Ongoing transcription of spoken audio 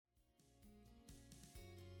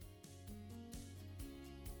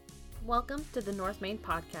Welcome to the North Main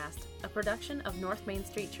Podcast, a production of North Main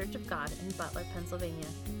Street Church of God in Butler, Pennsylvania.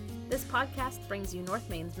 This podcast brings you North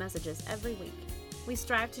Main's messages every week. We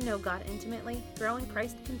strive to know God intimately, grow in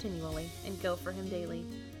Christ continually, and go for Him daily.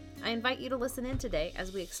 I invite you to listen in today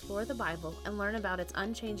as we explore the Bible and learn about its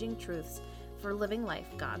unchanging truths for living life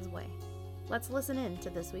God's way. Let's listen in to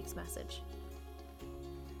this week's message.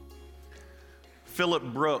 Philip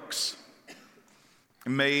Brooks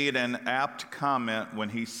made an apt comment when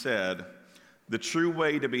he said, "The true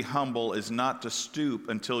way to be humble is not to stoop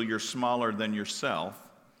until you're smaller than yourself,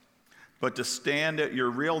 but to stand at your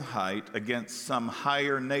real height against some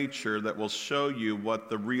higher nature that will show you what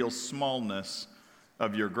the real smallness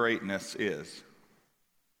of your greatness is."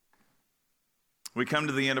 We come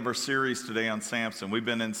to the end of our series today on Samson. We've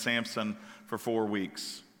been in Samson for 4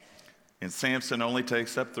 weeks. And Samson only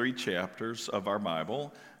takes up 3 chapters of our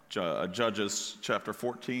Bible, Judges chapter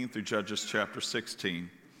 14 through Judges chapter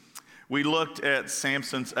 16. We looked at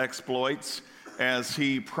Samson's exploits as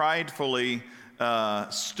he pridefully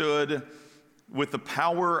stood with the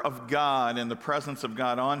power of God and the presence of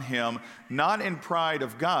God on him, not in pride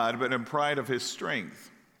of God, but in pride of his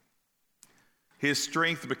strength. His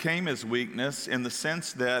strength became his weakness in the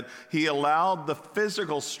sense that he allowed the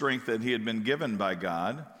physical strength that he had been given by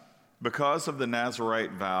God because of the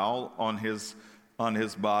Nazirite vow on his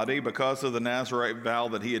body, because of the Nazirite vow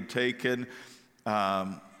that he had taken.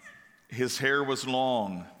 His hair was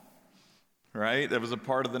long, right? That was a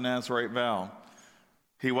part of the Nazirite vow.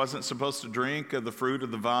 He wasn't supposed to drink of the fruit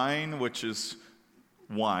of the vine, which is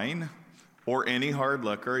wine, or any hard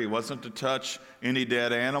liquor. He wasn't to touch any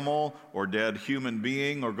dead animal or dead human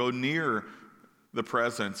being or go near the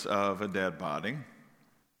presence of a dead body.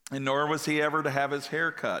 And nor was he ever to have his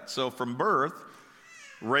hair cut. So from birth,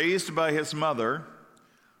 raised by his mother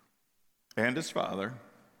and his father,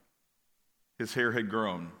 his hair had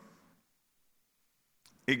grown.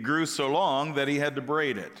 It grew so long that he had to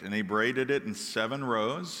braid it, and he braided it in 7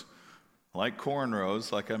 rows, like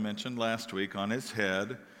cornrows, like I mentioned last week, on his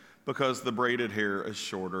head, because the braided hair is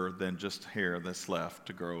shorter than just hair that's left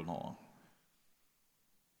to grow long.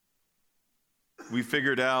 We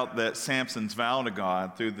figured out that Samson's vow to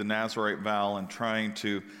God through the Nazirite vow and trying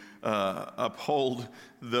to uphold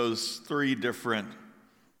those 3 different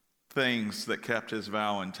things that kept his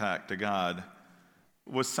vow intact to God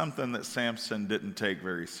was something that Samson didn't take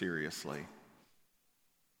very seriously.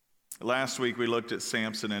 Last week we looked at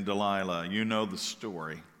Samson and Delilah. You know the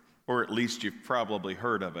story, or at least you've probably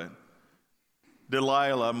heard of it.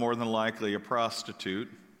 Delilah, more than likely a prostitute,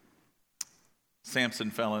 Samson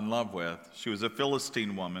fell in love with. She was a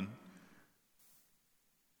Philistine woman.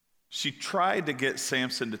 She tried to get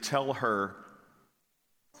Samson to tell her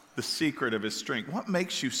the secret of his strength. What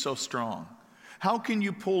makes you so strong? How can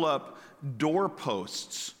you pull up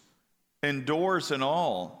doorposts and doors and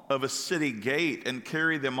all of a city gate and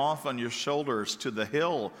carry them off on your shoulders to the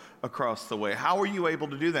hill across the way? How are you able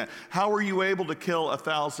to do that? How are you able to kill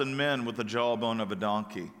 1,000 men with the jawbone of a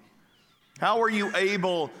donkey? How are you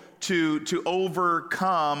able to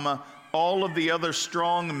overcome all of the other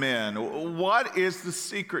strong men? What is the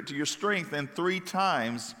secret to your strength? And 3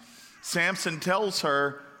 times, Samson tells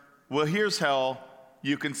her, well, here's how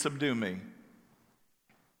you can subdue me.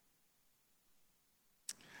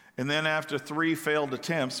 And then after 3 failed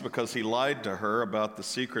attempts, because he lied to her about the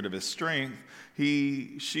secret of his strength,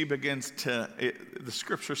 she begins to, the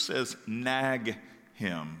scripture says, nag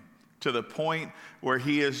him to the point where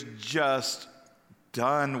he is just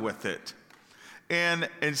done with it. And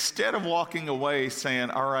instead of walking away saying,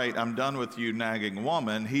 all right, I'm done with you, nagging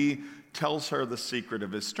woman, he tells her the secret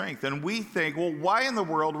of his strength. And we think, well, why in the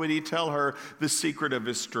world would he tell her the secret of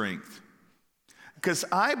his strength? Because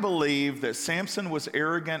I believe that Samson was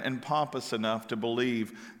arrogant and pompous enough to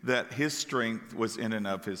believe that his strength was in and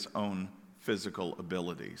of his own physical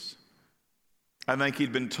abilities. I think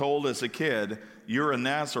he'd been told as a kid, you're a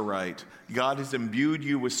Nazirite. God has imbued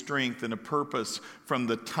you with strength and a purpose from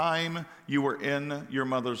the time you were in your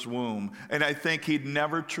mother's womb. And I think he'd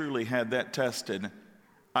never truly had that tested.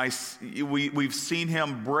 We've seen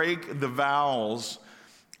him break the vows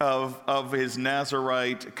of his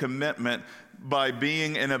Nazirite commitment by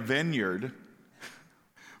being in a vineyard,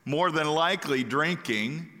 more than likely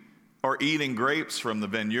drinking or eating grapes from the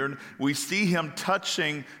vineyard. We see him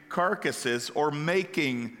touching carcasses or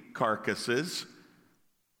making carcasses.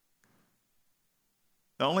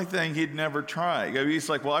 The only thing he'd never try. He's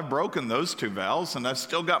like, well, I've broken those 2 vows and I've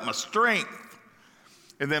still got my strength.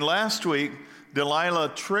 And then last week, Delilah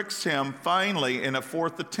tricks him finally in a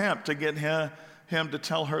 4th attempt to get him to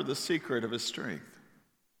tell her the secret of his strength.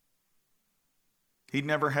 He'd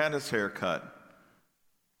never had his hair cut.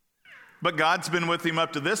 But God's been with him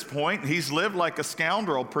up to this point. He's lived like a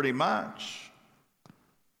scoundrel pretty much.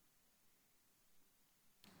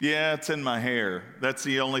 Yeah, it's in my hair. That's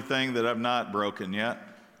the only thing that I've not broken yet.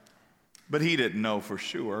 But he didn't know for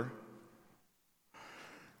sure.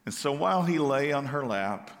 And so while he lay on her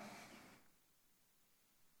lap,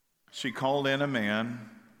 she called in a man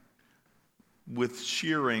with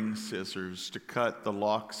shearing scissors to cut the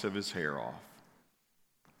locks of his hair off.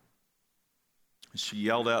 She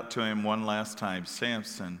yelled out to him one last time,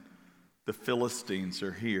 "Samson, the Philistines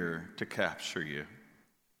are here to capture you."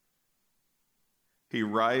 He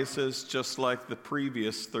rises just like the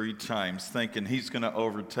previous 3 times, thinking he's going to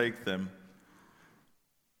overtake them.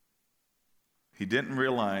 He didn't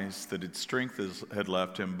realize that his strength had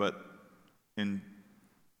left him, but in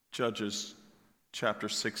Judges chapter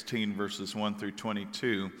 16, verses 1 through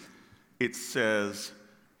 22, it says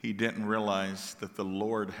he didn't realize that the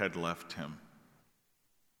Lord had left him.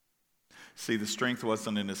 See, the strength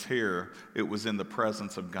wasn't in his hair, it was in the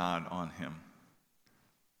presence of God on him.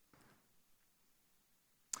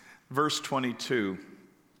 Verse 22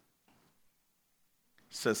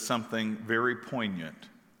 says something very poignant.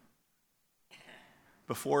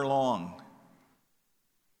 Before long,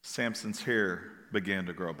 Samson's hair began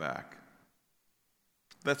to grow back.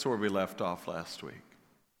 That's where we left off last week.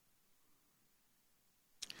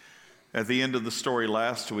 At the end of the story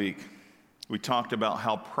last week, we talked about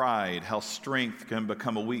how pride, how strength can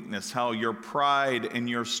become a weakness, how your pride and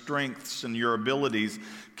your strengths and your abilities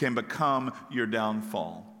can become your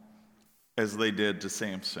downfall, as they did to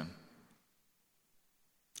Samson.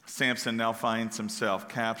 Samson now finds himself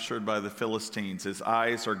captured by the Philistines. His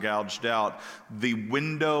eyes are gouged out. The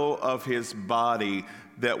window of his body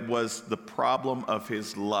that was the problem of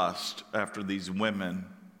his lust after these women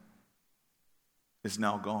is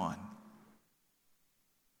now gone.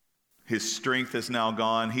 His strength is now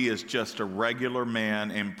gone. He is just a regular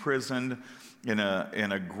man imprisoned in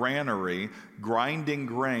a granary, grinding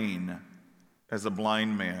grain as a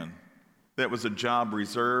blind man. That was a job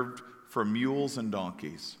reserved for mules and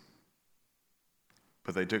donkeys.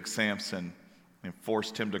 But they took Samson and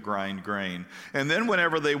forced him to grind grain. And then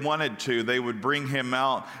whenever they wanted to, they would bring him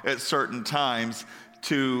out at certain times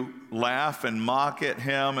to laugh and mock at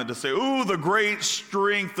him and to say, "Ooh, the great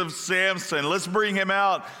strength of Samson. Let's bring him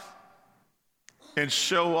out and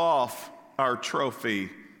show off our trophy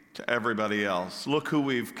to everybody else. Look who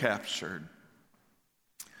we've captured."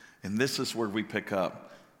 And this is where we pick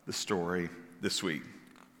up the story this week.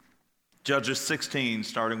 Judges 16,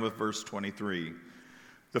 starting with verse 23.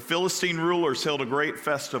 The Philistine rulers held a great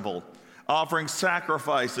festival, offering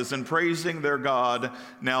sacrifices and praising their God.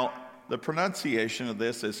 Now, the pronunciation of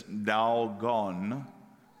this is Dagon.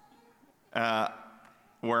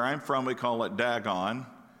 Where I'm from, we call it Dagon.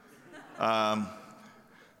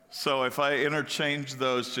 So if I interchange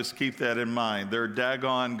those, just keep that in mind. Their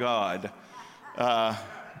Dagon God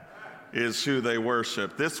is who they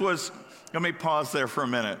worship. Let me pause there for a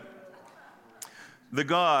minute. The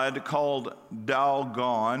god called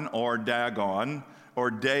Dagon or Dagon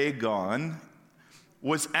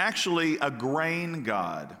was actually a grain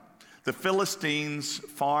god. The Philistines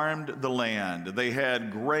farmed the land. They had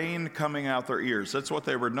grain coming out their ears. That's what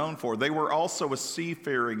they were known for. They were also a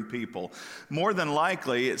seafaring people. More than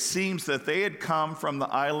likely, it seems that they had come from the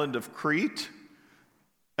island of Crete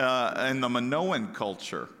and the Minoan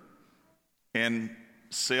culture and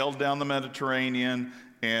sailed down the Mediterranean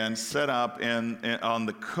and set up on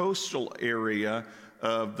the coastal area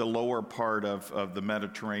of the lower part of the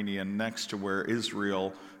Mediterranean next to where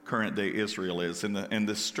Israel, current-day Israel is, in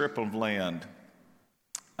the strip of land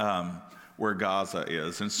where Gaza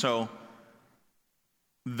is. And so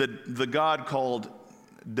the god called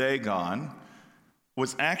Dagon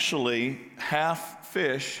was actually half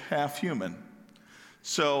fish, half human.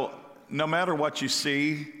 So no matter what you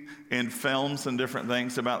see in films and different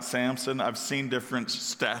things about Samson, I've seen different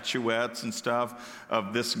statuettes and stuff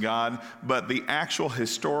of this god, but the actual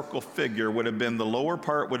historical figure would have been, the lower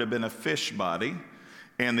part would have been a fish body,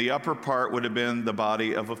 and the upper part would have been the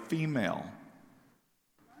body of a female.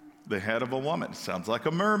 The head of a woman. Sounds like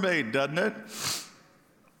a mermaid, doesn't it?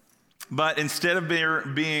 But instead of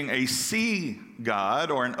being a sea god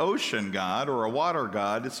or an ocean god or a water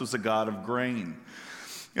god, this was a god of grain.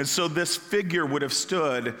 And so this figure would have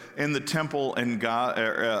stood in the temple in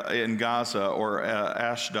Gaza or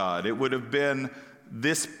Ashdod. It would have been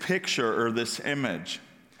this picture or this image.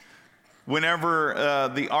 Whenever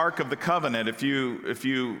the Ark of the Covenant, if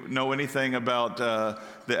you know anything about the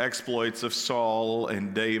exploits of Saul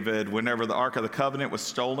and David, whenever the Ark of the Covenant was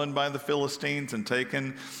stolen by the Philistines and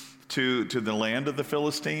taken to the land of the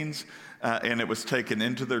Philistines, and it was taken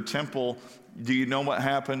into their temple. Do you know what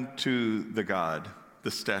happened to the god,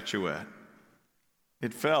 the statuette?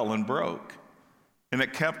 It fell and broke, and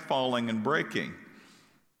it kept falling and breaking.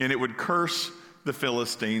 And it would curse the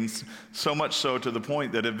Philistines, so much so to the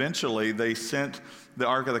point that eventually they sent the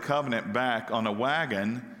Ark of the Covenant back on a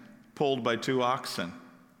wagon pulled by 2 oxen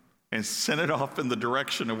and sent it off in the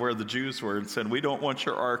direction of where the Jews were and said, "We don't want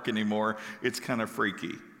your ark anymore. It's kind of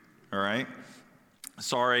freaky." All right?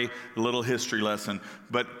 Sorry, a little history lesson,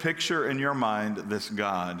 but picture in your mind this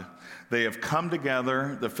God. They have come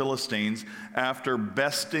together, the Philistines, after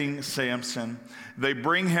besting Samson. They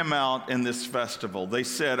bring him out in this festival. They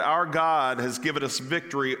said, "Our God has given us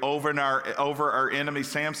victory over our enemy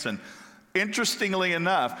Samson." Interestingly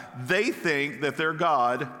enough, they think that their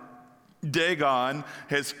God, Dagon,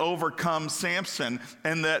 has overcome Samson,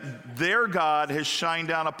 and that their God has shined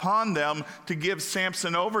down upon them to give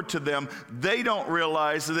Samson over to them. They don't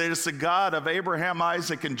realize that it's the God of Abraham,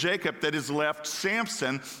 Isaac, and Jacob that has left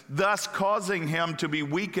Samson, thus causing him to be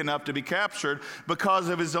weak enough to be captured because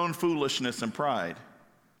of his own foolishness and pride.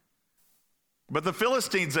 But the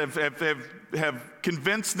Philistines have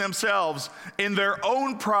convinced themselves in their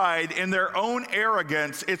own pride, in their own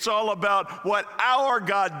arrogance, it's all about what our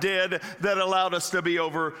God did that allowed us to be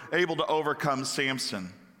able to overcome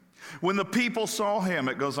Samson. When the people saw him,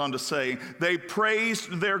 it goes on to say, they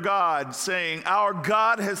praised their God, saying, "Our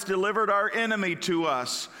God has delivered our enemy to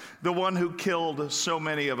us. The one who killed so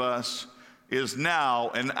many of us is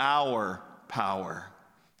now in our power."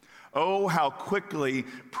 Oh, how quickly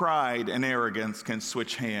pride and arrogance can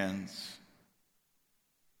switch hands.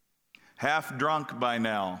 Half drunk by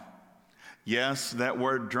now. Yes, that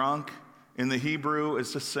word drunk in the Hebrew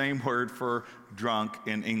is the same word for drunk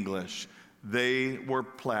in English. They were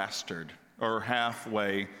plastered, or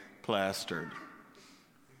halfway plastered.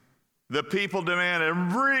 The people demanded,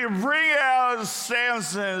 bring out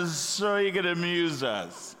Samson so he could amuse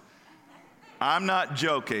us. I'm not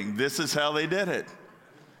joking. This is how they did it.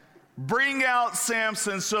 Bring out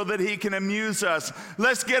Samson so that he can amuse us.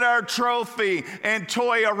 Let's get our trophy and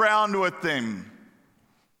toy around with him.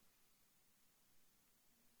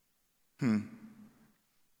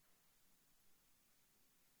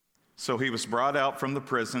 So he was brought out from the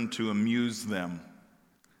prison to amuse them.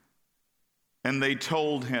 And they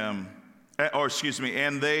told him,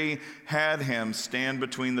 and they had him stand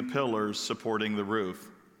between the pillars supporting the roof.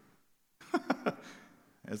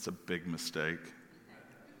 That's a big mistake.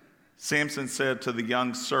 Samson said to the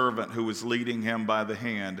young servant who was leading him by the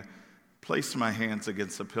hand, "Place my hands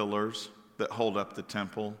against the pillars that hold up the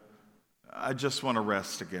temple. I just want to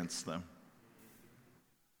rest against them."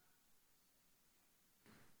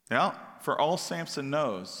 Now, for all Samson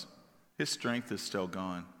knows, his strength is still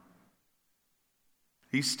gone.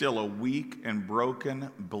 He's still a weak and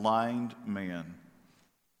broken, blind man.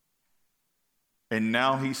 And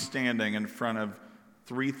now he's standing in front of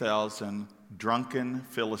 3,000 drunken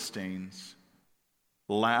Philistines,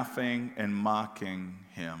 laughing and mocking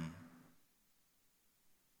him.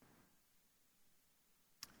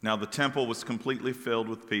 Now the temple was completely filled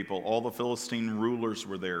with people. All the Philistine rulers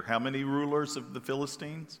were there. How many rulers of the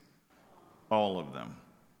Philistines? All of them.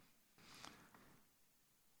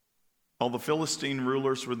 All the Philistine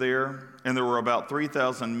rulers were there, and there were about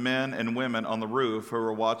 3,000 men and women on the roof who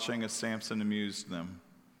were watching as Samson amused them.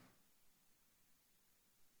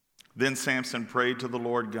 Then Samson prayed to the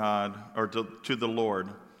Lord God, or to the Lord,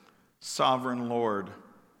 "Sovereign Lord,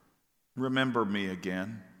 remember me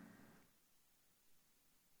again.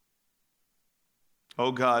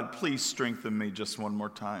 Oh God, please strengthen me just one more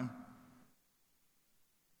time.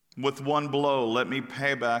 With one blow, let me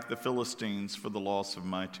pay back the Philistines for the loss of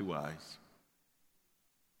my 2 eyes."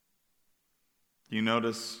 You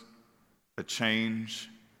notice a change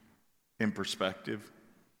in perspective,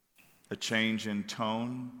 a change in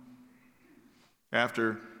tone.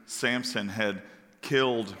 After Samson had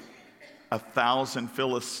killed 1,000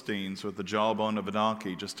 Philistines with the jawbone of a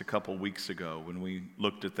donkey just a couple weeks ago when we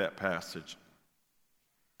looked at that passage,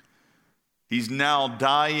 he's now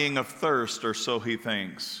dying of thirst, or so he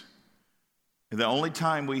thinks. The only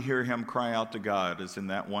time we hear him cry out to God is in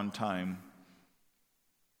that one time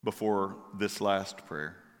before this last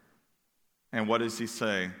prayer. And what does he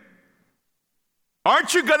say?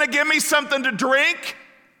 "Aren't you going to give me something to drink?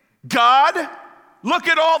 God, look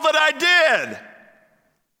at all that I did."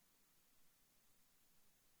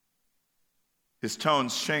 His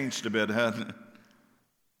tone's changed a bit, hasn't it?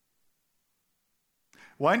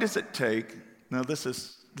 Why does it take, let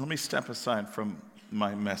me step aside from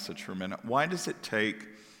my message for a minute. Why does it take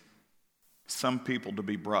some people to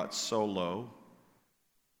be brought so low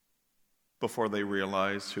before they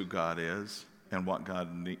realize who God is and what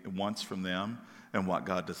God wants from them and what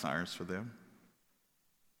God desires for them?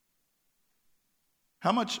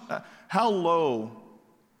 How low,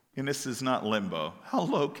 and this is not limbo, how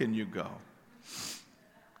low can you go?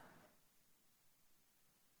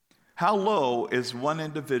 How low is one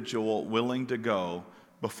individual willing to go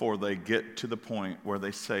before they get to the point where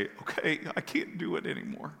they say, okay, I can't do it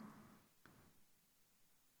anymore?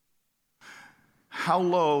 How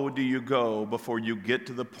low do you go before you get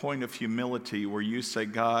to the point of humility where you say,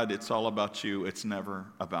 God, it's all about you, it's never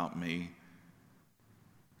about me.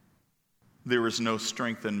 There is no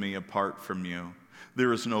strength in me apart from you.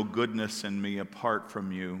 There is no goodness in me apart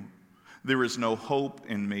from you. There is no hope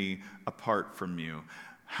in me apart from you.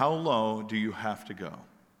 How low do you have to go?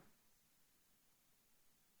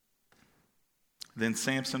 Then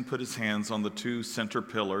Samson put his hands on the two center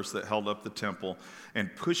pillars that held up the temple,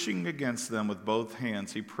 and pushing against them with both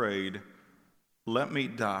hands, he prayed, "Let me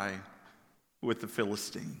die with the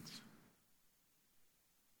Philistines."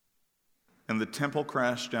 And the temple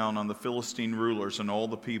crashed down on the Philistine rulers and all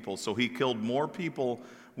the people. So he killed more people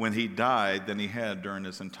when he died than he had during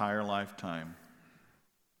his entire lifetime.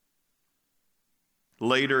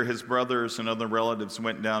 Later, his brothers and other relatives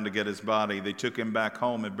went down to get his body. They took him back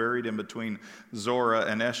home and buried him between Zorah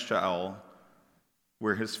and Eshtaol,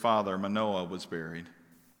 where his father Manoah was buried.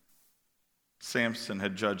 Samson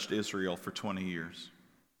had judged Israel for 20 years.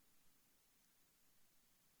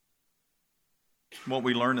 What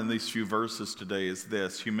we learn in these few verses today is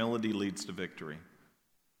this: humility leads to victory.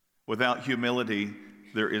 Without humility,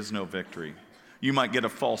 there is no victory. You might get a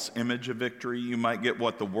false image of victory. You might get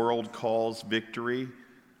what the world calls victory.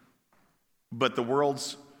 But the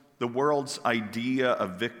world's idea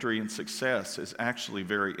of victory and success is actually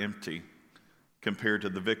very empty compared to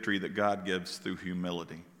the victory that God gives through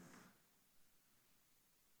humility.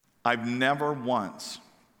 I've never once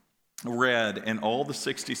read in all the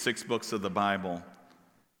 66 books of the Bible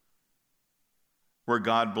where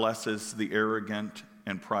God blesses the arrogant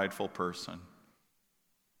and prideful person.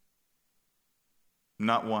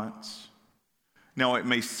 Not once. Now, it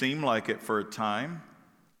may seem like it for a time,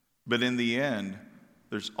 but in the end,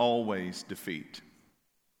 there's always defeat.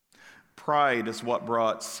 Pride is what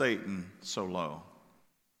brought Satan so low.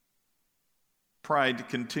 Pride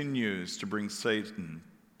continues to bring Satan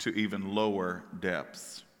to even lower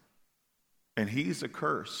depths. And he's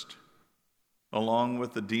accursed, along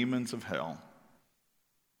with the demons of hell.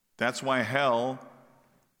 That's why hell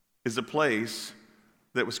is a place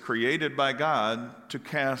that was created by God to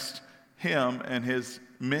cast him and his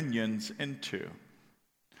minions into.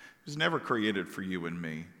 It was never created for you and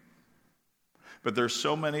me. But there's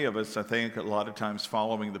so many of us, I think, a lot of times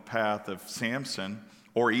following the path of Samson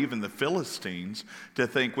or even the Philistines, to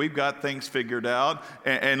think we've got things figured out.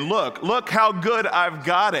 And look how good I've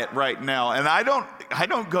got it right now. And I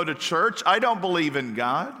don't go to church. I don't believe in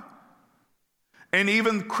God. And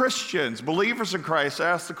even Christians, believers in Christ,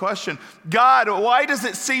 ask the question, God, why does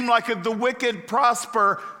it seem like the wicked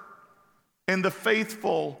prosper and the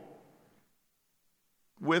faithful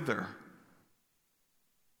wither?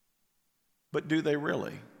 But do they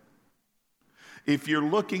really? If you're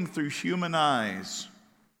looking through human eyes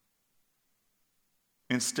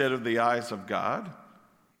instead of the eyes of God,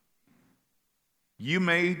 you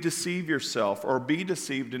may deceive yourself or be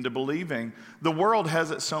deceived into believing the world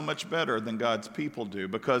has it so much better than God's people do,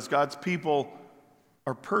 because God's people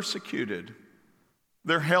are persecuted.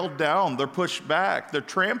 They're held down. They're pushed back. They're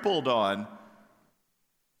trampled on.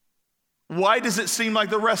 Why does it seem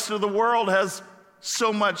like the rest of the world has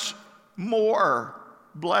so much more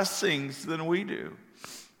blessings than we do?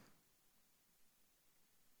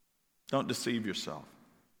 Don't deceive yourself.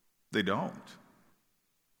 They don't.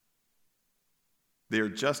 They're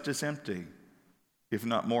just as empty, if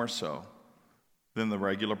not more so, than the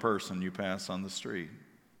regular person you pass on the street.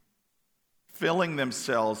 Filling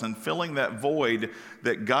themselves and filling that void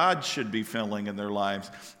that God should be filling in their lives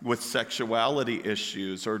with sexuality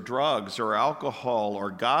issues or drugs or alcohol or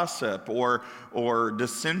gossip or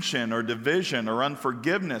dissension or division or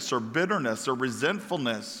unforgiveness or bitterness or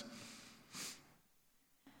resentfulness.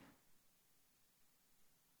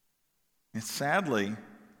 And sadly,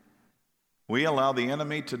 we allow the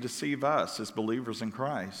enemy to deceive us as believers in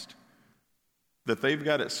Christ, that they've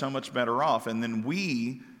got it so much better off, and then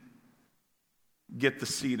we get the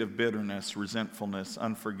seed of bitterness, resentfulness,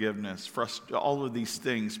 unforgiveness, all of these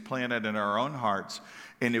things planted in our own hearts.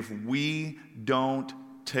 And if we don't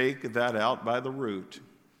take that out by the root,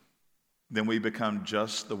 then we become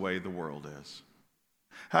just the way the world is.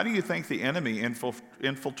 How do you think the enemy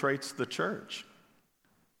infiltrates the church?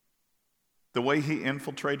 The way he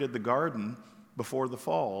infiltrated the garden before the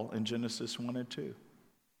fall in Genesis 1 and 2.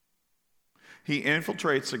 He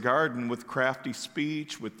infiltrates the garden with crafty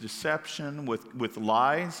speech, with deception, with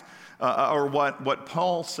lies, or what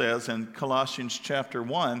Paul says in Colossians chapter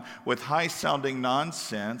 1, with high-sounding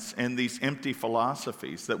nonsense and these empty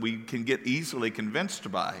philosophies that we can get easily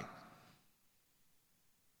convinced by.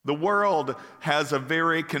 The world has a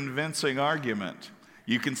very convincing argument.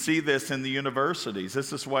 You can see this in the universities.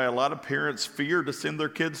 This is why a lot of parents fear to send their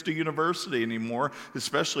kids to university anymore,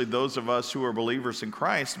 especially those of us who are believers in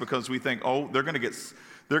Christ, because we think, oh, they're going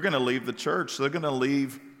to leave the church. They're going to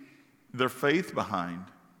leave their faith behind.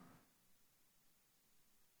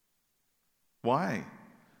 Why?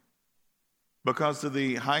 Because of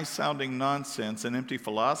the high-sounding nonsense and empty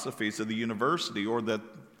philosophies of the university, or that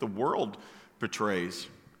the world portrays.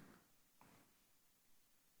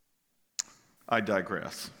 I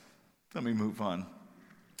digress. Let me move on.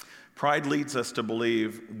 Pride leads us to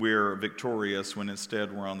believe we're victorious when instead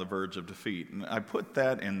we're on the verge of defeat. And I put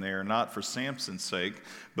that in there not for Samson's sake,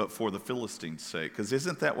 but for the Philistines' sake. Because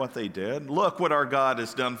isn't that what they did? Look what our God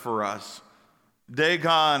has done for us.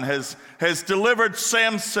 Dagon has delivered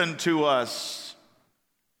Samson to us.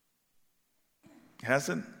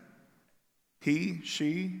 Hasn't he,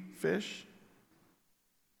 she, fish?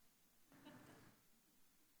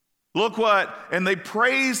 Look what, and they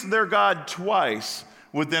praised their God twice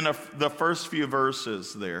within the first few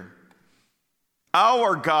verses there.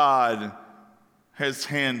 Our God has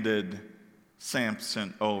handed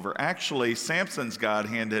Samson over. Actually, Samson's God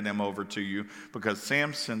handed him over to you because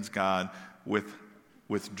Samson's God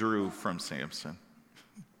withdrew from Samson.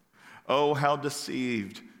 Oh, how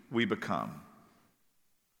deceived we become.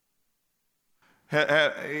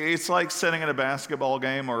 It's like sitting at a basketball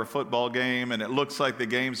game or a football game and it looks like the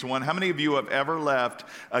game's won. How many of you have ever left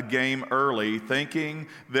a game early thinking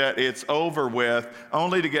that it's over with,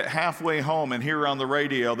 only to get halfway home and hear on the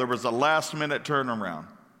radio there was a last-minute turnaround?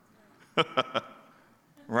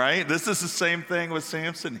 Right? This is the same thing with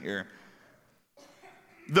Samson here.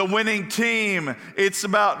 The winning team, it's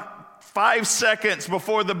about 5 seconds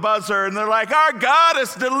before the buzzer, and they're like, our God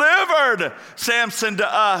has delivered Samson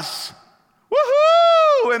to us.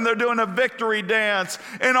 Woohoo! And they're doing a victory dance,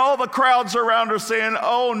 and all the crowds around are saying,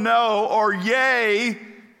 oh no, or yay.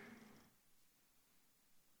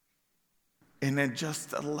 And then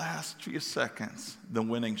just the last few seconds, the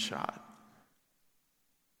winning shot.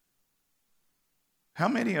 How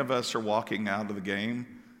many of us are walking out of the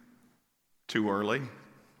game too early?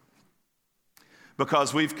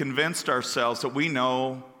 Because we've convinced ourselves that we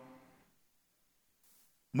know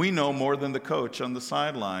more than the coach on the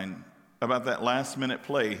sideline about that last-minute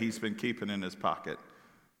play he's been keeping in his pocket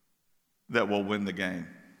that will win the game.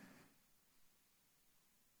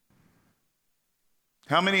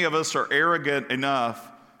 How many of us are arrogant enough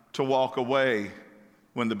to walk away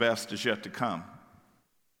when the best is yet to come?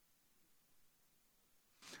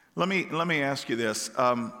 Let me ask you this.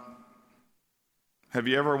 Have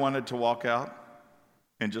you ever wanted to walk out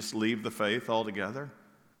and just leave the faith altogether?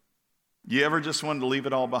 You ever just wanted to leave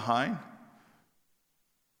it all behind?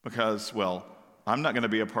 Because, well, I'm not going to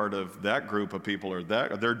be a part of that group of people, or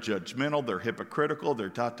that they're judgmental, they're hypocritical, they're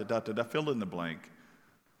fill in the blank.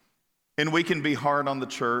 And we can be hard on the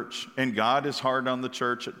church, and God is hard on the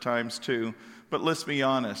church at times too. But let's be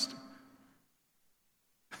honest.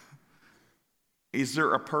 Is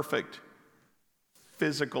there a perfect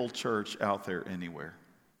physical church out there anywhere?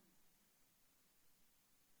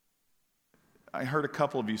 I heard a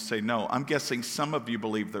couple of you say no. I'm guessing some of you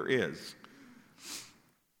believe there is.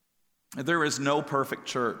 There is no perfect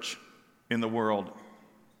church in the world.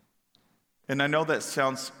 And I know that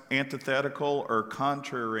sounds antithetical or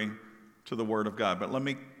contrary to the Word of God, but let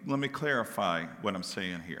me clarify what I'm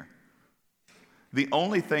saying here. The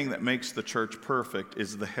only thing that makes the church perfect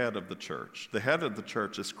is the head of the church. The head of the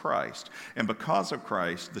church is Christ. And because of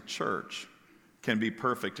Christ, the church can be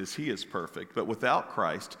perfect as He is perfect. But without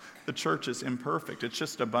Christ, the church is imperfect. It's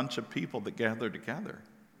just a bunch of people that gather together.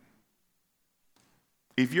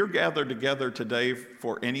 If you're gathered together today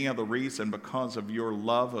for any other reason because of your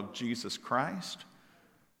love of Jesus Christ,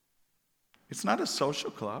 it's not a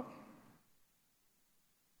social club.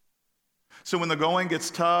 So when the going gets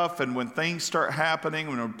tough and when things start happening,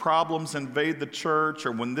 when problems invade the church,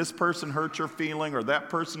 or when this person hurts your feeling, or that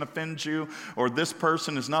person offends you, or this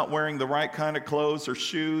person is not wearing the right kind of clothes or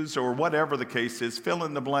shoes, or whatever the case is, fill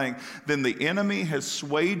in the blank, then the enemy has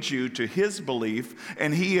swayed you to his belief,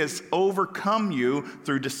 and he has overcome you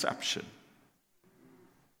through deception.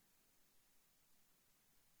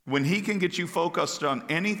 When he can get you focused on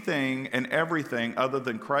anything and everything other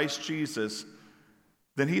than Christ Jesus,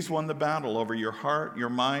 then he's won the battle over your heart, your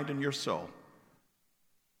mind, and your soul.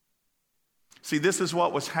 See, this is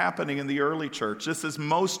what was happening in the early church. This is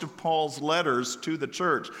most of Paul's letters to the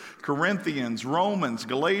church. Corinthians, Romans,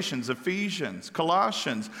 Galatians, Ephesians,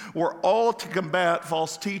 Colossians were all to combat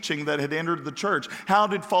false teaching that had entered the church. How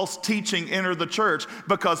did false teaching enter the church?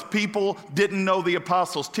 Because people didn't know the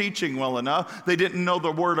apostles' teaching well enough. They didn't know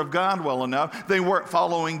the Word of God well enough. They weren't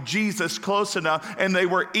following Jesus close enough, and they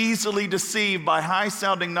were easily deceived by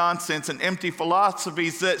high-sounding nonsense and empty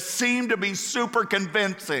philosophies that seemed to be super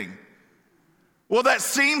convincing. Well, that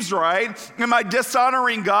seems right. Am I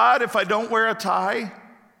dishonoring God if I don't wear a tie?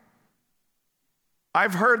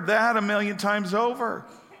 I've heard that a million times over.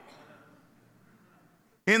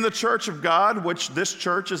 In the Church of God, which this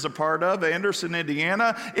church is a part of, Anderson,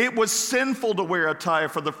 Indiana, it was sinful to wear a tie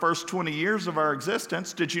for the first 20 years of our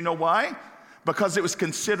existence. Did you know why? Because it was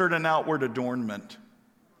considered an outward adornment.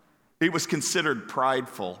 It was considered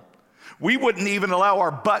prideful. We wouldn't even allow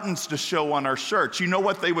our buttons to show on our shirts. You know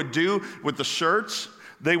what they would do with the shirts?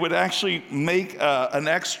 They would actually make an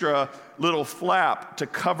extra little flap to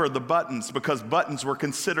cover the buttons because buttons were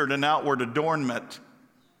considered an outward adornment.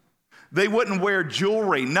 They wouldn't wear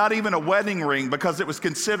jewelry, not even a wedding ring, because it was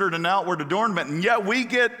considered an outward adornment. And yet we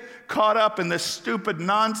get caught up in this stupid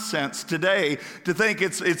nonsense today to think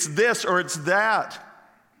it's this or it's that,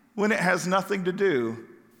 when it has nothing to do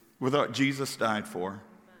with what Jesus died for.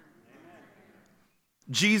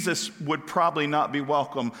 Jesus would probably not be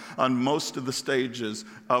welcome on most of the stages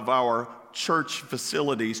of our church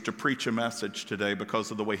facilities to preach a message today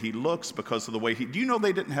because of the way he looks, because of the way do you know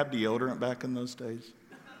they didn't have deodorant back in those days?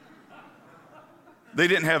 They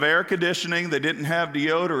didn't have air conditioning, they didn't have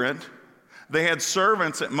deodorant. They had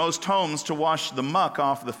servants at most homes to wash the muck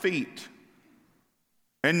off the feet.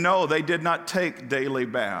 And no, they did not take daily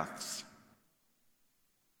baths.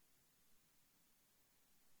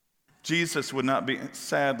 Jesus would not be,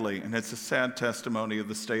 sadly, and it's a sad testimony of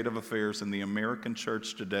the state of affairs in the American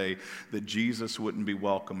church today, that Jesus wouldn't be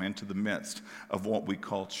welcome into the midst of what we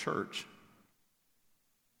call church.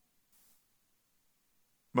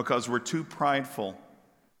 Because we're too prideful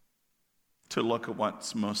to look at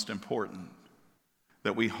what's most important.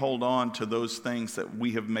 That we hold on to those things that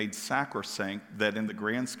we have made sacrosanct that in the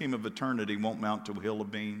grand scheme of eternity won't mount to a hill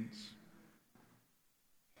of beans.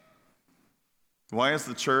 Why is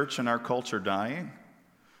the church and our culture dying?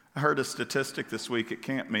 I heard a statistic this week at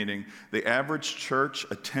camp meeting. The average church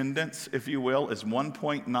attendance, if you will, is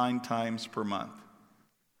 1.9 times per month.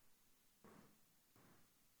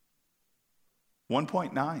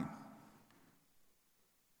 1.9.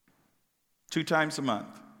 2 times a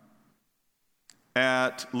month.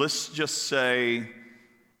 At, let's just say,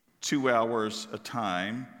 2 hours a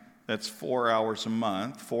time. That's 4 hours a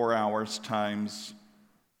month. 4 hours times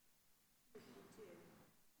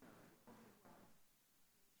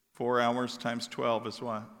 4 hours times 12 is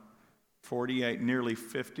what? 48, nearly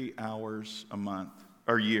 50 hours a month,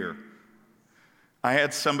 or year. I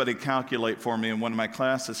had somebody calculate for me in one of my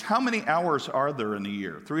classes, how many hours are there in a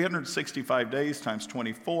year? 365 days times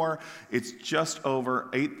 24, it's just over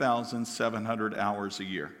 8,700 hours a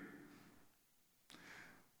year.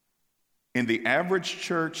 In the average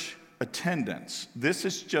church attendance, this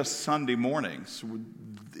is just Sunday mornings,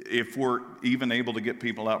 if we're even able to get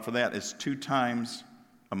people out for that, is 2 times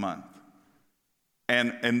a month.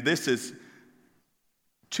 And this is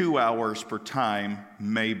 2 hours per time,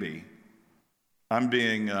 maybe. I'm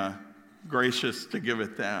being gracious to give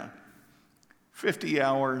it that. 50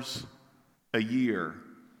 hours a year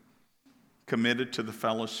committed to the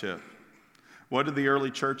fellowship. What did the early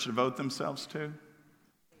church devote themselves to?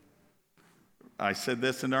 I said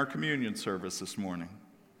this in our communion service this morning.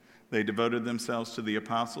 They devoted themselves to the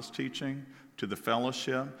apostles' teaching, to the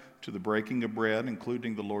fellowship, to the breaking of bread,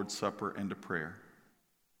 including the Lord's Supper, and to prayer.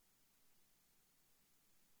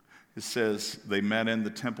 It says they met in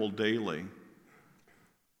the temple daily.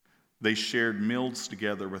 They shared meals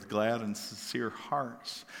together with glad and sincere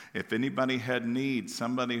hearts. If anybody had need,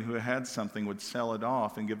 somebody who had something would sell it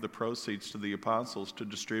off and give the proceeds to the apostles to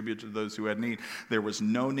distribute to those who had need. There was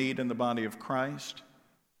no need in the body of Christ.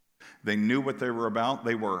 They knew what they were about.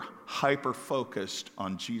 They were hyper-focused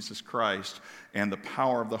on Jesus Christ and the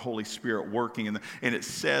power of the Holy Spirit working. And it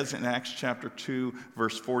says in Acts chapter 2,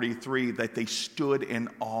 verse 43, that they stood in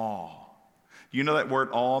awe. You know that word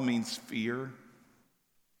awe means fear?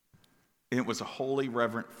 It was a holy,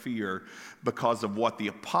 reverent fear because of what the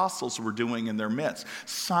apostles were doing in their midst.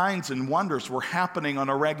 Signs and wonders were happening on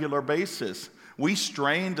a regular basis. We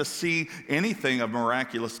strain to see anything of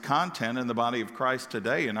miraculous content in the body of Christ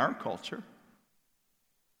today in our culture.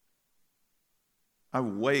 I've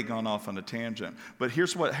way gone off on a tangent. But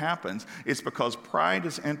here's what happens. It's because pride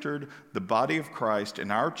has entered the body of Christ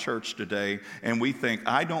in our church today, and we think,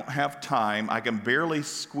 I don't have time. I can barely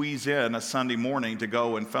squeeze in a Sunday morning to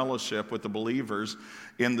go and fellowship with the believers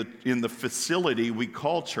in the facility we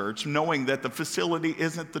call church, knowing that the facility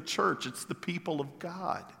isn't the church, it's the people of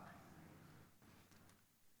God.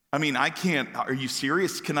 I mean, I can't, are you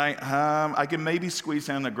serious? Can I can maybe squeeze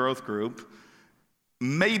in a growth group.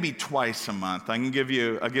 Maybe twice a month. I'll give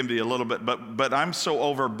you a little bit, but I'm so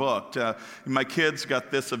overbooked. My kids got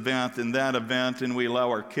this event and that event, and we allow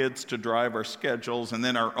our kids to drive our schedules, and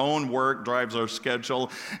then our own work drives our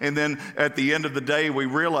schedule. And then at the end of the day, we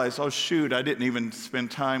realize, oh shoot, I didn't even spend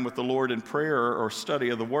time with the Lord in prayer or study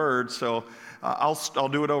of the Word, so I'll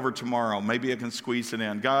do it over tomorrow. Maybe I can squeeze it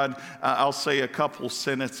in. God, I'll say a couple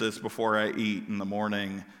sentences before I eat in the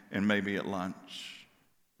morning and maybe at lunch.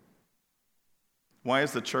 Why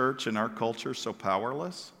is the church in our culture so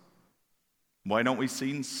powerless? Why don't we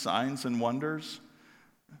see signs and wonders?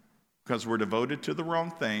 Because we're devoted to the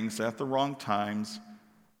wrong things at the wrong times,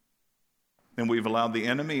 and we've allowed the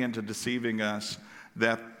enemy into deceiving us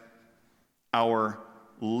that our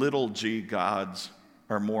little g gods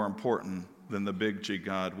are more important than the big G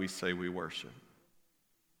God we say we worship.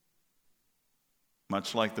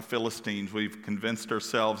 Much like the Philistines, we've convinced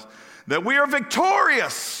ourselves that we are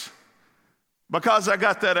victorious because I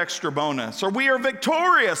got that extra bonus. Or we are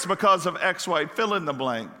victorious because of X, Y, fill in the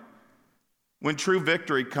blank. When true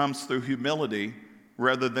victory comes through humility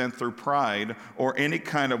rather than through pride or any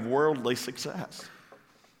kind of worldly success.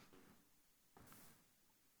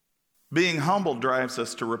 Being humble drives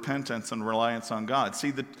us to repentance and reliance on God.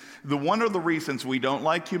 See, the one of the reasons we don't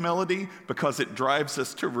like humility, because it drives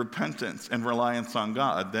us to repentance and reliance on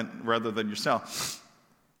God rather than yourself.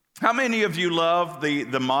 How many of you love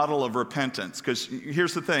the model of repentance? Because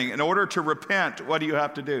here's the thing. In order to repent, what do you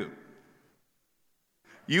have to do?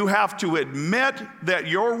 You have to admit that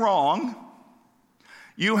you're wrong.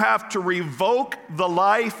 You have to revoke the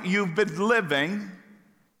life you've been living.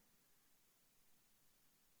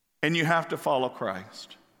 And you have to follow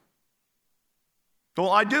Christ.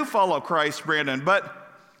 Well, I do follow Christ, Brandon,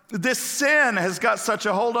 but this sin has got such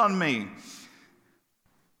a hold on me.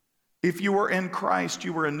 If you were in Christ,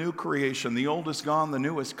 you were a new creation. The old is gone, the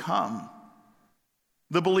new has come.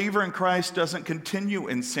 The believer in Christ doesn't continue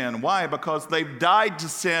in sin. Why? Because they've died to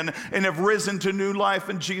sin and have risen to new life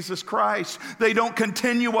in Jesus Christ. They don't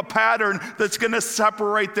continue a pattern that's going to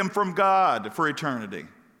separate them from God for eternity.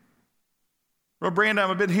 Well, Brandon,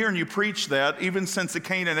 I've been hearing you preach that even since the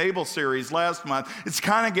Cain and Abel series last month. It's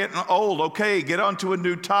kind of getting old. Okay, get on to a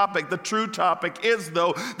new topic. The true topic is,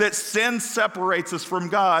 though, that sin separates us from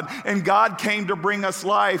God, and God came to bring us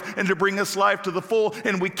life and to bring us life to the full,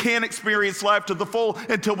 and we can't experience life to the full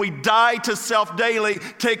until we die to self daily,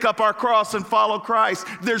 take up our cross, and follow Christ.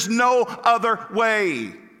 There's no other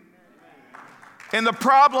way. And the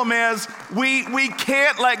problem is we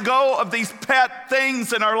can't let go of these pet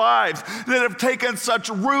things in our lives that have taken such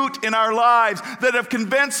root in our lives, that have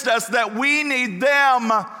convinced us that we need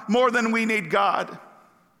them more than we need God.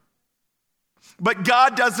 But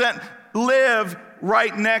God doesn't live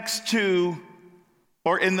right next to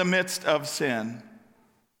or in the midst of sin.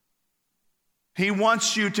 He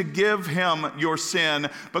wants you to give him your sin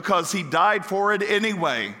because he died for it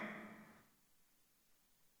anyway.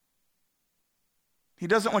 He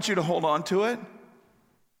doesn't want you to hold on to it.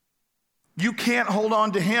 You can't hold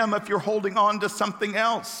on to him if you're holding on to something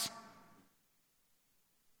else.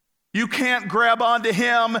 You can't grab onto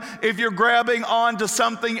him if you're grabbing onto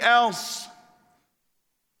something else.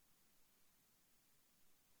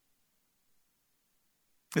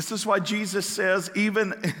 This is why Jesus says,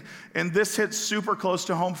 even, and this hits super close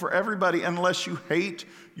to home for everybody, unless you hate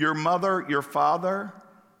your mother, your father,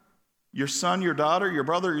 your son, your daughter, your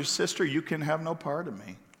brother, your sister, you can have no part of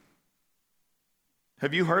me.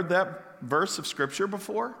 Have you heard that verse of Scripture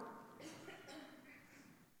before?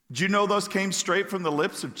 Do you know those came straight from the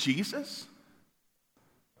lips of Jesus?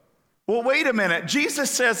 Well, wait a minute.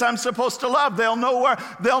 Jesus says I'm supposed to love. They'll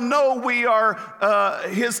know we are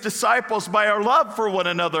his disciples by our love for one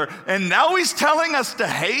another. And now he's telling us to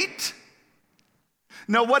hate?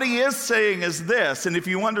 No, what he is saying is this, and if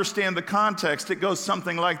you understand the context, it goes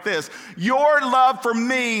something like this. Your love for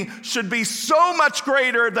me should be so much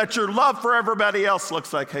greater that your love for everybody else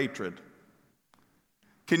looks like hatred.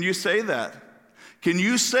 Can you say that? Can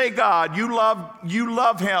you say, God, you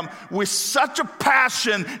love him with such a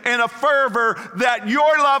passion and a fervor that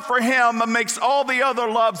your love for him makes all the other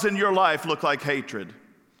loves in your life look like hatred?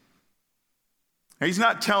 He's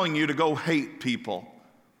not telling you to go hate people.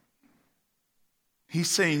 He's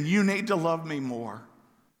saying, you need to love me more,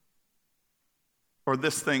 or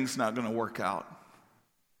this thing's not going to work out.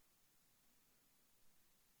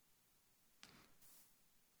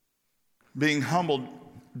 Being humbled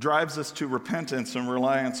drives us to repentance and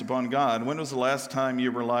reliance upon God. When was the last time you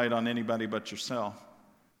relied on anybody but yourself?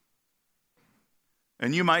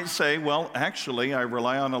 And you might say, well, actually, I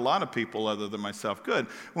rely on a lot of people other than myself. Good.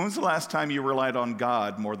 When was the last time you relied on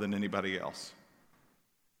God more than anybody else?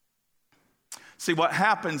 See, what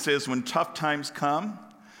happens is when tough times come,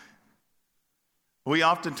 we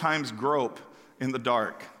oftentimes grope in the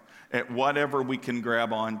dark at whatever we can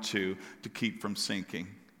grab onto to keep from sinking.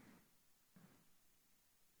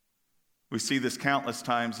 We see this countless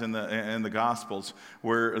times in the Gospels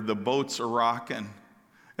where the boats are rocking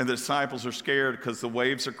and the disciples are scared because the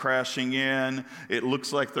waves are crashing in. It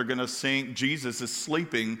looks like they're going to sink. Jesus is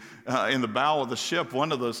sleeping in the bow of the ship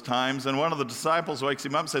one of those times, and one of the disciples wakes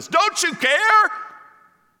him up and says, "Don't you care?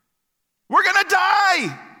 We're going to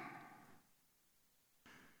die."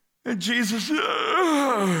 And Jesus, hang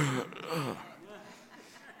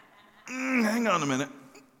on a minute.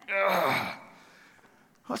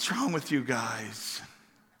 What's wrong with you guys?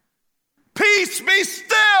 Peace, be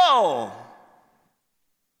still.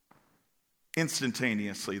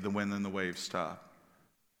 Instantaneously, the wind and the waves stop.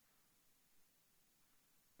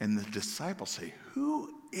 And the disciples say, who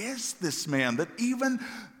is this man that even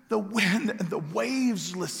the wind and the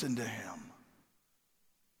waves listen to him?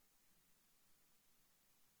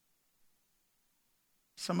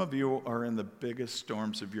 Some of you are in the biggest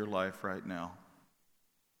storms of your life right now.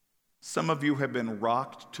 Some of you have been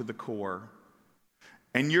rocked to the core.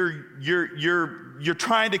 And you're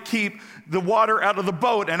trying to keep the water out of the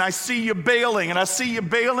boat, and I see you bailing, and I see you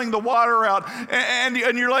bailing the water out, and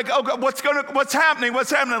you're like, oh God, what's happening?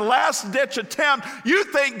 What's happening? Last ditch attempt. You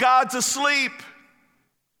think God's asleep.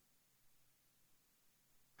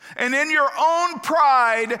 And in your own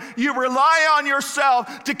pride, you rely on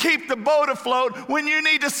yourself to keep the boat afloat when you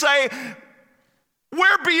need to say,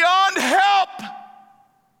 we're beyond help.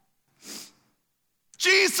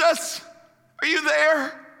 Jesus, are you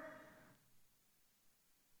there?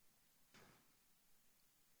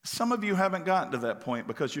 Some of you haven't gotten to that point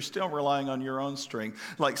because you're still relying on your own strength.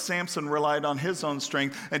 Like Samson relied on his own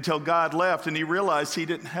strength until God left and he realized he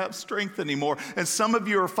didn't have strength anymore. And some of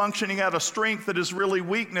you are functioning out of strength that is really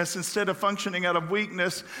weakness instead of functioning out of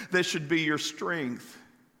weakness that should be your strength.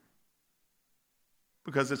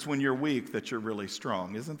 Because it's when you're weak that you're really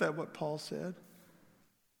strong. Isn't that what Paul said?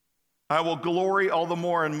 I will glory all the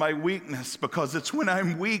more in my weakness because it's when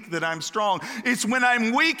I'm weak that I'm strong. It's when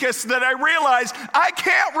I'm weakest that I realize I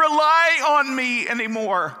can't rely on me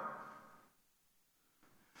anymore.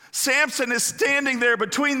 Samson is standing there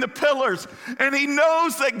between the pillars and he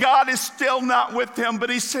knows that God is still not with him, but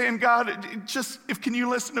he's saying, God, can you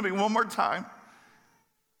listen to me one more time?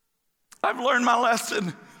 I've learned my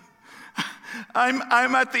lesson.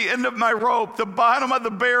 I'm at the end of my rope, the bottom of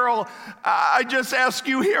the barrel. I just ask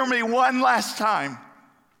you, hear me one last time.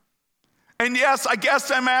 And yes, I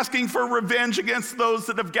guess I'm asking for revenge against those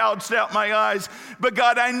that have gouged out my eyes. But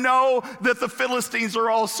God, I know that the Philistines are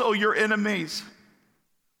also your enemies.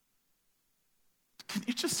 Can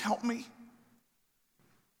you just help me?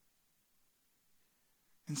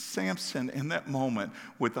 And Samson, in that moment,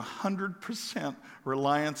 with 100%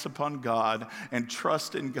 reliance upon God and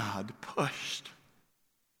trust in God, pushed.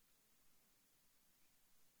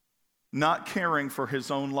 Not caring for his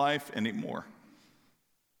own life anymore.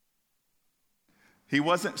 He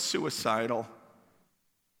wasn't suicidal.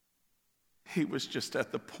 He was just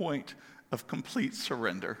at the point of complete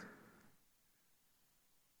surrender.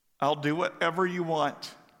 I'll do whatever you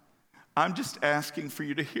want. I'm just asking for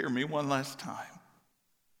you to hear me one last time.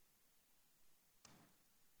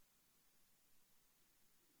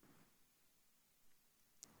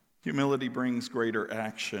 Humility brings greater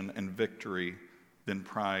action and victory than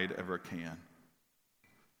pride ever can.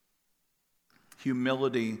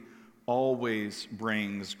 Humility always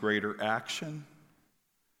brings greater action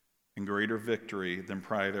and greater victory than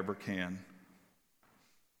pride ever can.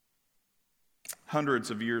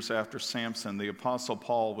 Hundreds of years after Samson, the Apostle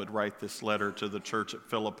Paul would write this letter to the church at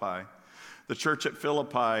Philippi. The church at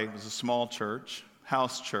Philippi was a small church,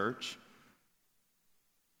 house church.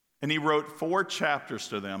 And he wrote 4 chapters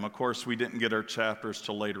to them. Of course, we didn't get our chapters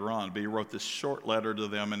till later on, but he wrote this short letter to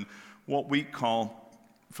them. And what we call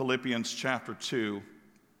Philippians chapter 2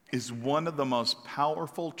 is one of the most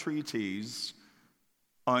powerful treatises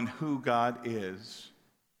on who God is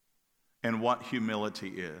and what humility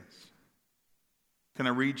is. Can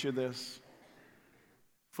I read you this?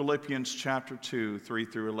 Philippians chapter 2, 3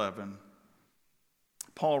 through 11.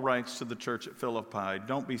 Paul writes to the church at Philippi,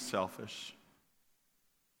 don't be selfish.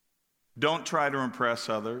 Don't try to impress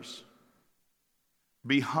others.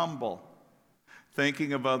 Be humble,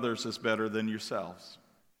 thinking of others as better than yourselves.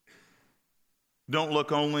 Don't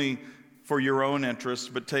look only for your own interests,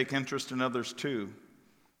 but take interest in others too.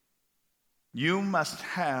 You must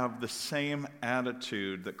have the same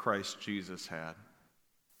attitude that Christ Jesus had.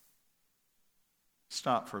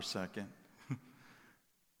 Stop for a second.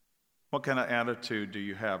 What kind of attitude do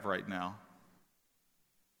you have right now?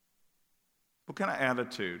 What kind of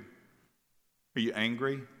attitude? Are you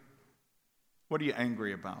angry? What are you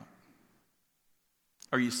angry about?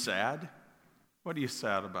 Are you sad? What are you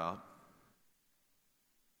sad about?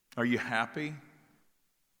 Are you happy?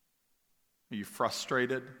 Are you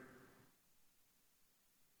frustrated?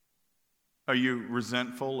 Are you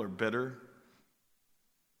resentful or bitter?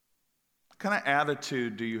 What kind of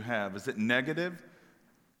attitude do you have? Is it negative?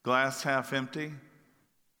 Glass half empty?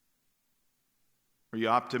 Are you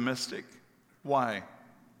optimistic? Why?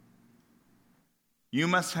 You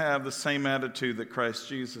must have the same attitude that Christ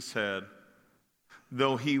Jesus had.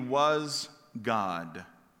 Though he was God,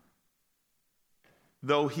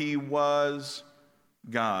 he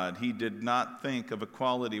did not think of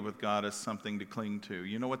equality with God as something to cling to.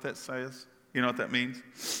 You know what that says? You know what that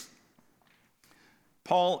means?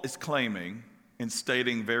 Paul is claiming and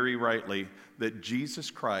stating very rightly that Jesus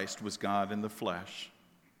Christ was God in the flesh.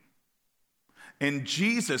 And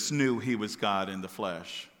Jesus knew he was God in the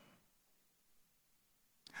flesh.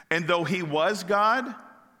 And though he was God,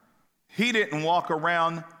 he didn't walk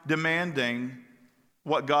around demanding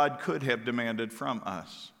what God could have demanded from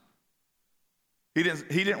us. He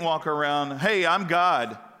didn't walk around, hey, I'm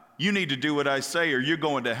God. You need to do what I say or you're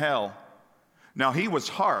going to hell. Now, he was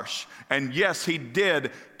harsh, and yes, he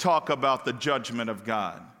did talk about the judgment of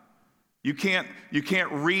God. You can't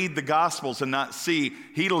read the Gospels and not see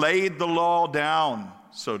he laid the law down,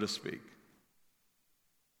 so to speak.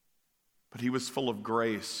 But he was full of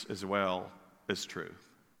grace as well as truth.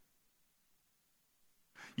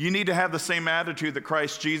 You need to have the same attitude that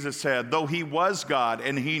Christ Jesus had. Though he was God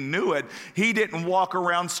and he knew it, he didn't walk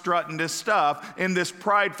around strutting his stuff in this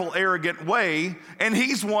prideful, arrogant way, and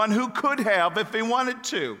he's one who could have if he wanted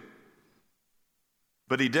to.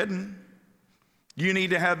 But he didn't. You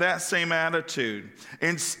need to have that same attitude.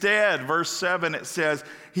 Instead, verse 7, it says,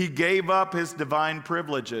 he gave up his divine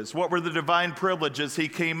privileges. What were the divine privileges he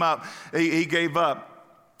gave up?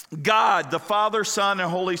 God, the Father, Son, and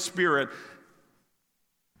Holy Spirit,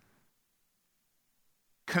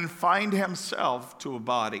 confined himself to a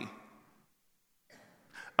body,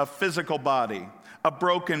 a physical body, a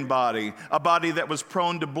broken body, a body that was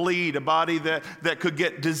prone to bleed, a body that could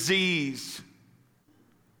get disease,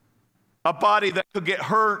 a body that could get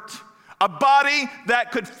hurt, a body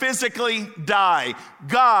that could physically die.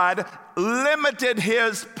 God limited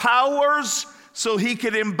his powers so he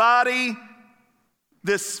could embody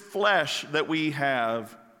this flesh that we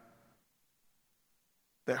have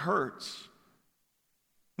that hurts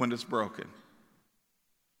when it's broken.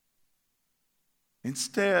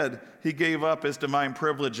 Instead, he gave up his divine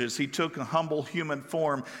privileges. He took a humble human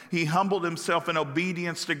form. He humbled himself in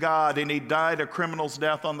obedience to God, and he died a criminal's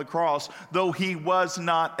death on the cross, though he was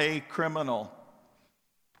not a criminal.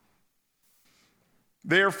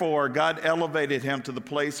 Therefore, God elevated him to the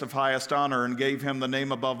place of highest honor and gave him the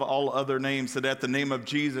name above all other names, that at the name of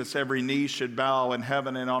Jesus every knee should bow in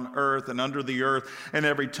heaven and on earth and under the earth, and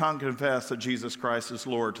every tongue confess that Jesus Christ is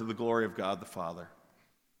Lord, to the glory of God the Father.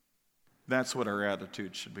 That's what our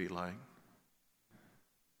attitude should be like.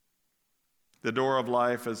 The door of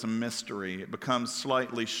life is a mystery. It becomes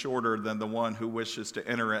slightly shorter than the one who wishes to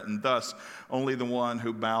enter it, and thus only the one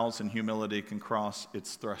who bows in humility can cross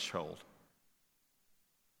its threshold.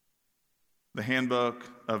 The Handbook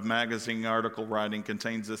of Magazine Article Writing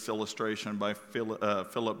contains this illustration by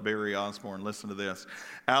Philip Barry Osborne. Listen to this.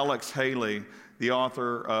 Alex Haley, the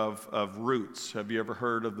author of Roots. Have you ever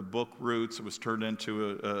heard of the book Roots? It was turned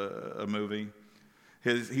into a movie.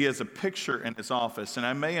 He has a picture in his office, and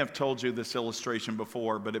I may have told you this illustration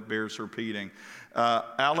before, but it bears repeating.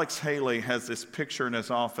 Alex Haley has this picture in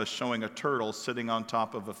his office showing a turtle sitting on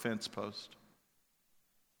top of a fence post.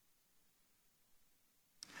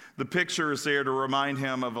 The picture is there to remind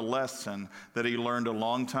him of a lesson that he learned a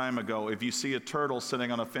long time ago. If you see a turtle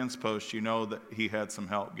sitting on a fence post, you know that he had some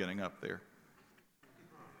help getting up there.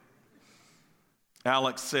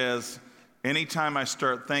 Alex says, anytime I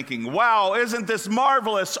start thinking, wow, isn't this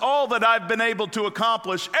marvelous? All that I've been able to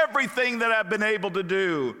accomplish, everything that I've been able to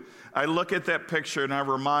do. I look at that picture and I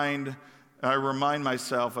remind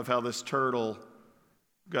myself of how this turtle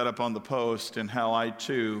got up on the post and how I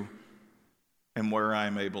too and where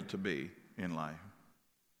I'm able to be in life.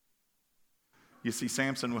 You see,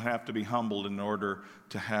 Samson would have to be humbled in order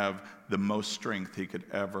to have the most strength he could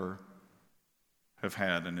ever have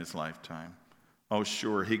had in his lifetime. Oh,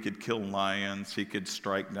 sure, he could kill lions, he could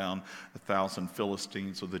strike down 1,000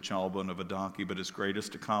 Philistines with the jawbone of a donkey, but his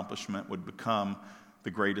greatest accomplishment would become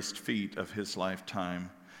the greatest feat of his lifetime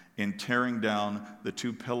in tearing down the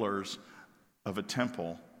 2 pillars of a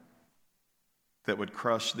temple that would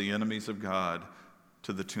crush the enemies of God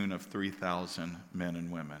to the tune of 3,000 men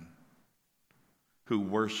and women who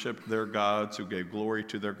worshiped their gods, who gave glory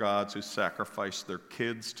to their gods, who sacrificed their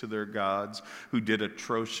kids to their gods, who did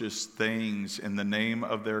atrocious things in the name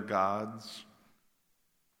of their gods.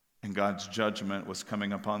 And God's judgment was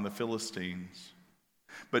coming upon the Philistines.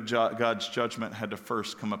 But God's judgment had to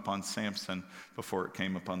first come upon Samson before it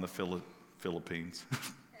came upon the Philippines.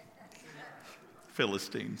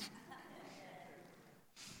 Philistines.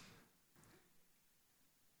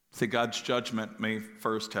 See, God's judgment may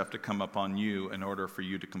first have to come upon you in order for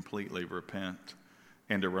you to completely repent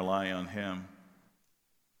and to rely on Him.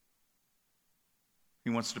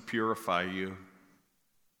 He wants to purify you.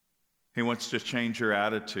 He wants to change your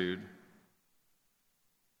attitude.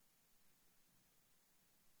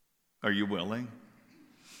 Are you willing?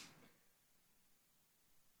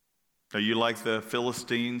 Are you like the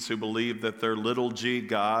Philistines who believe that their little g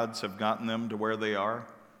gods have gotten them to where they are?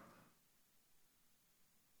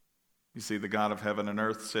 You see, the God of heaven and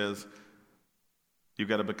earth says you've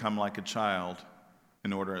got to become like a child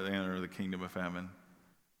in order to enter the kingdom of heaven.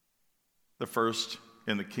 The first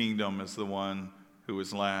in the kingdom is the one who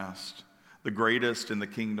is last. The greatest in the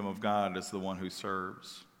kingdom of God is the one who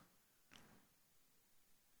serves.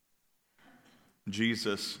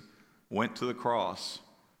 Jesus went to the cross,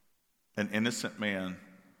 an innocent man.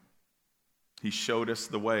 He showed us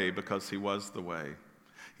the way because he was the way.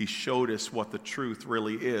 He showed us what the truth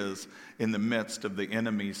really is in the midst of the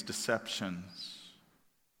enemy's deceptions.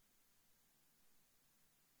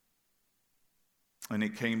 And he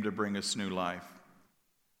came to bring us new life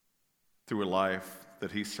through a life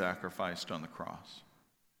that he sacrificed on the cross.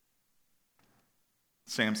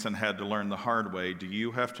 Samson had to learn the hard way. Do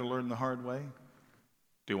you have to learn the hard way?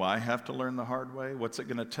 Do I have to learn the hard way? What's it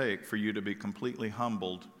going to take for you to be completely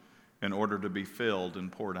humbled in order to be filled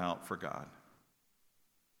and poured out for God?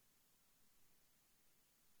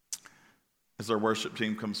 As our worship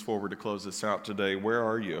team comes forward to close this out today, where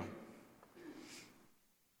are you?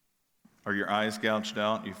 Are your eyes gouged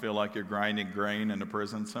out? You feel like you're grinding grain in a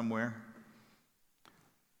prison somewhere?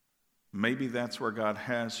 Maybe that's where God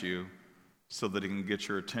has you so that he can get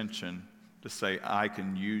your attention to say, I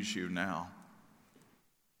can use you now.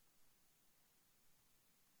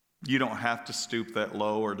 You don't have to stoop that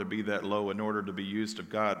low or to be that low in order to be used of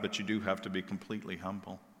God, but you do have to be completely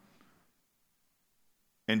humble.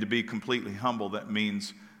 And to be completely humble, that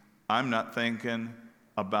means I'm not thinking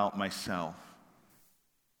about myself.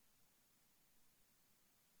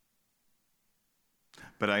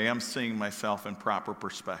 But I am seeing myself in proper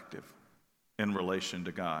perspective in relation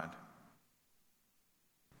to God.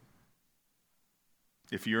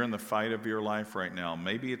 If you're in the fight of your life right now,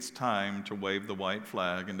 maybe it's time to wave the white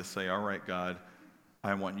flag and to say, all right, God,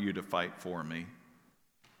 I want you to fight for me.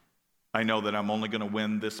 I know that I'm only going to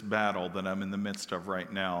win this battle that I'm in the midst of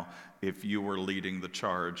right now if you were leading the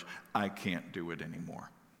charge. I can't do it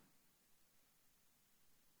anymore.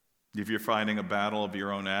 If you're fighting a battle of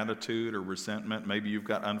your own attitude or resentment, maybe you've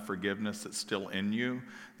got unforgiveness that's still in you,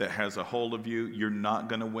 that has a hold of you, you're not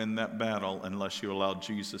going to win that battle unless you allow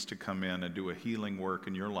Jesus to come in and do a healing work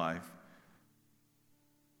in your life.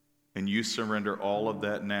 And you surrender all of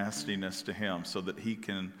that nastiness to him so that he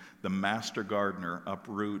can, the master gardener,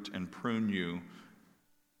 uproot and prune you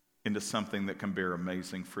into something that can bear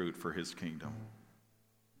amazing fruit for his kingdom.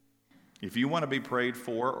 If you want to be prayed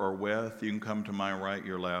for or with, you can come to my right,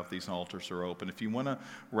 your left. These altars are open. If you want to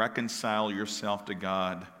reconcile yourself to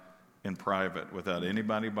God in private without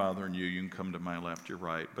anybody bothering you, you can come to my left, your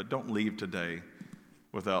right. But don't leave today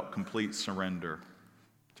without complete surrender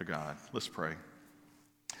to God. Let's pray.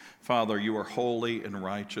 Father, you are holy and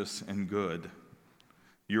righteous and good.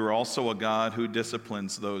 You are also a God who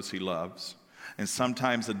disciplines those he loves. And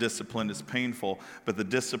sometimes the discipline is painful, but the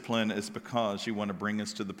discipline is because you want to bring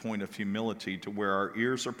us to the point of humility, to where our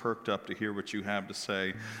ears are perked up to hear what you have to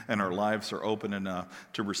say, and our lives are open enough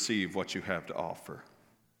to receive what you have to offer.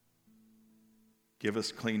 Give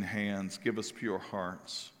us clean hands, give us pure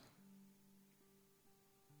hearts.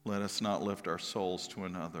 Let us not lift our souls to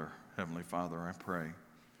another. Heavenly Father, I pray.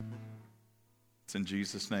 It's in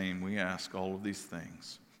Jesus' name we ask all of these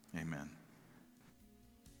things. Amen.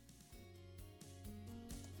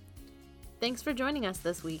 Thanks for joining us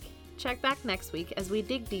this week. Check back next week as we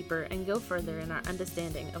dig deeper and go further in our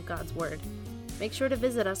understanding of God's Word. Make sure to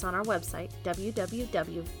visit us on our website,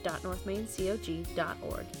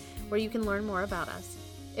 www.northmaincog.org, where you can learn more about us.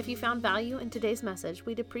 If you found value in today's message,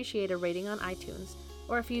 we'd appreciate a rating on iTunes,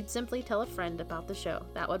 or if you'd simply tell a friend about the show,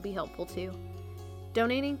 that would be helpful too.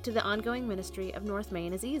 Donating to the ongoing ministry of North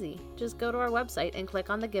Main is easy. Just go to our website and click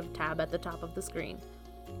on the Give tab at the top of the screen.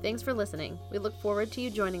 Thanks for listening. We look forward to you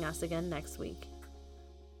joining us again next week.